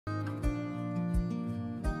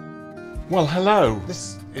Well, hello.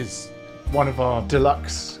 This is one of our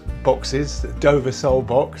deluxe boxes, the Dover sole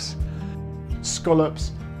box.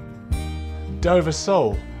 Scallops, Dover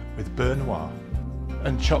sole with beurre noir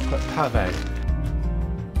and chocolate pave.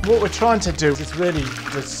 What we're trying to do is really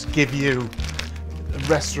just give you a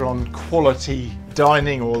restaurant quality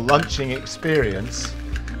dining or lunching experience.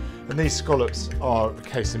 And these scallops are a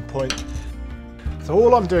case in point. So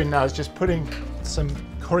all I'm doing now is just putting some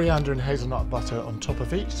coriander and hazelnut butter on top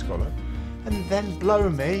of each scallop, and then blow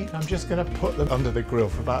me, I'm just going to put them under the grill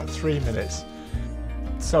for about 3 minutes.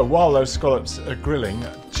 So while those scallops are grilling,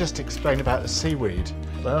 just explain about the seaweed.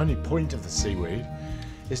 The only point of the seaweed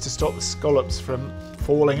is to stop the scallops from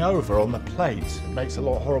falling over on the plate. It makes a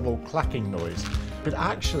lot of horrible clacking noise. But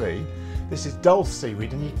actually, this is dull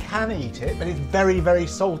seaweed and you can eat it, but it's very, very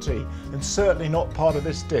salty and certainly not part of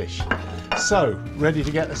this dish. So, ready to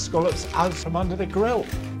get the scallops out from under the grill.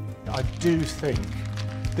 I do think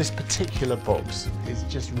this particular box is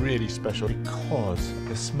just really special because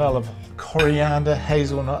the smell of coriander,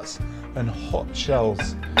 hazelnuts and hot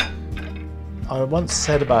shells. I once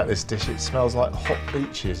said about this dish, it smells like hot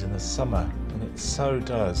beaches in the summer, and it so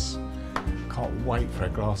does. Can't wait for a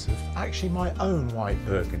glass of actually my own white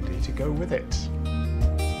burgundy to go with it.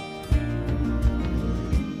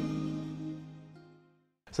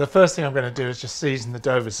 So the first thing I'm going to do is just season the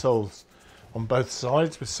Dover soles on both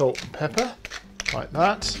sides with salt and pepper, like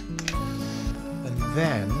that. And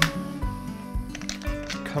then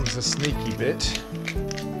comes the sneaky bit.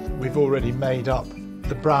 We've already made up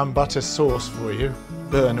the brown butter sauce for you,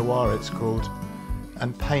 beurre noir it's called,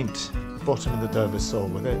 and paint the bottom of the Dover sole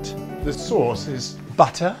with it. The sauce is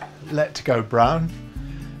butter, let to go brown,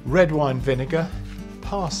 red wine vinegar,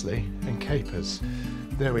 parsley and capers.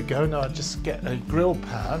 There we go. Now just get a grill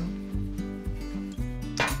pan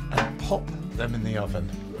and pop them in the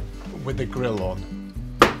oven with the grill on,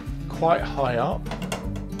 quite high up.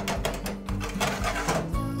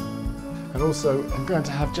 And also I'm going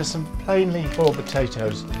to have just some plainly boiled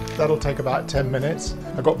potatoes. That'll take about 10 minutes.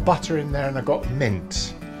 I've got butter in there and I've got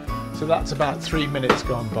mint. So that's about 3 minutes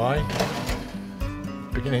gone by.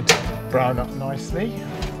 Beginning to brown up nicely.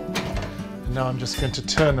 And now I'm just going to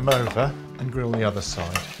turn them over and grill the other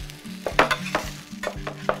side.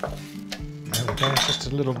 There we go, just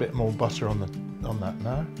a little bit more butter on that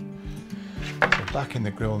now. So back in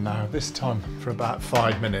the grill now, this time for about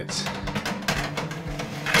 5 minutes.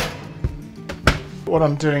 What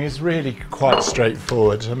I'm doing is really quite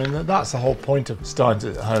straightforward. I mean, that's the whole point of Stein's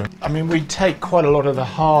at home. I mean, we take quite a lot of the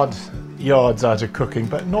hard yards out of cooking,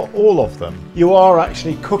 but not all of them. You are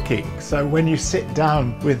actually cooking, so when you sit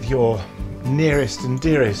down with your nearest and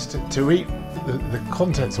dearest to eat the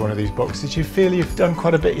contents of one of these boxes, you feel you've done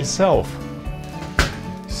quite a bit yourself.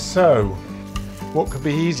 So, what could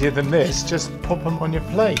be easier than this? Just pop them on your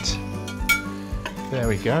plate. There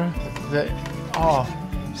we go. They are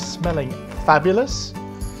smelling fabulous.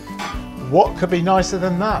 What could be nicer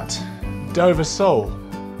than that? Dover sole,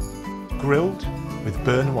 grilled with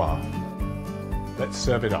beurre noir. Let's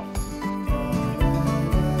serve it up.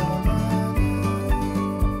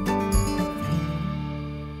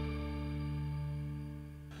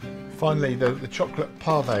 Finally, the chocolate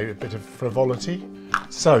pave, a bit of frivolity.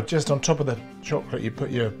 So just on top of the chocolate, you put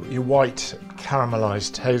your white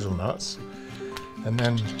caramelized hazelnuts, and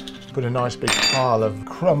then put a nice big pile of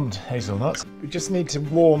crumbed hazelnuts. We just need to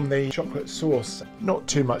warm the chocolate sauce, not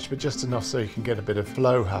too much, but just enough so you can get a bit of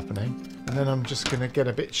flow happening. And then I'm just going to get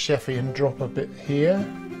a bit chefy and drop a bit here,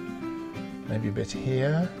 maybe a bit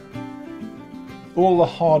here. All the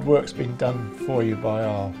hard work's been done for you by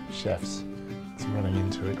our chefs. It's running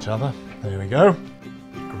into each other. There we go.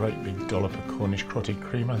 Great big dollop of Cornish clotted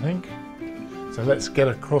cream, I think. So let's get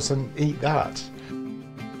across and eat that.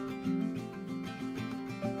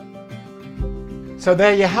 So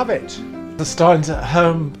there you have it. The Stein's at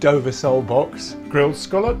home Dover sole box. Grilled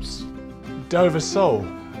scallops, Dover sole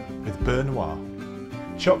with beurre noir,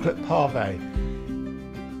 chocolate pave.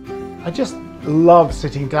 I just love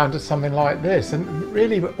sitting down to something like this, and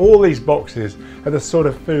really all these boxes are the sort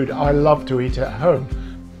of food I love to eat at home,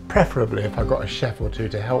 preferably if I've got a chef or two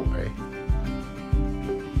to help me.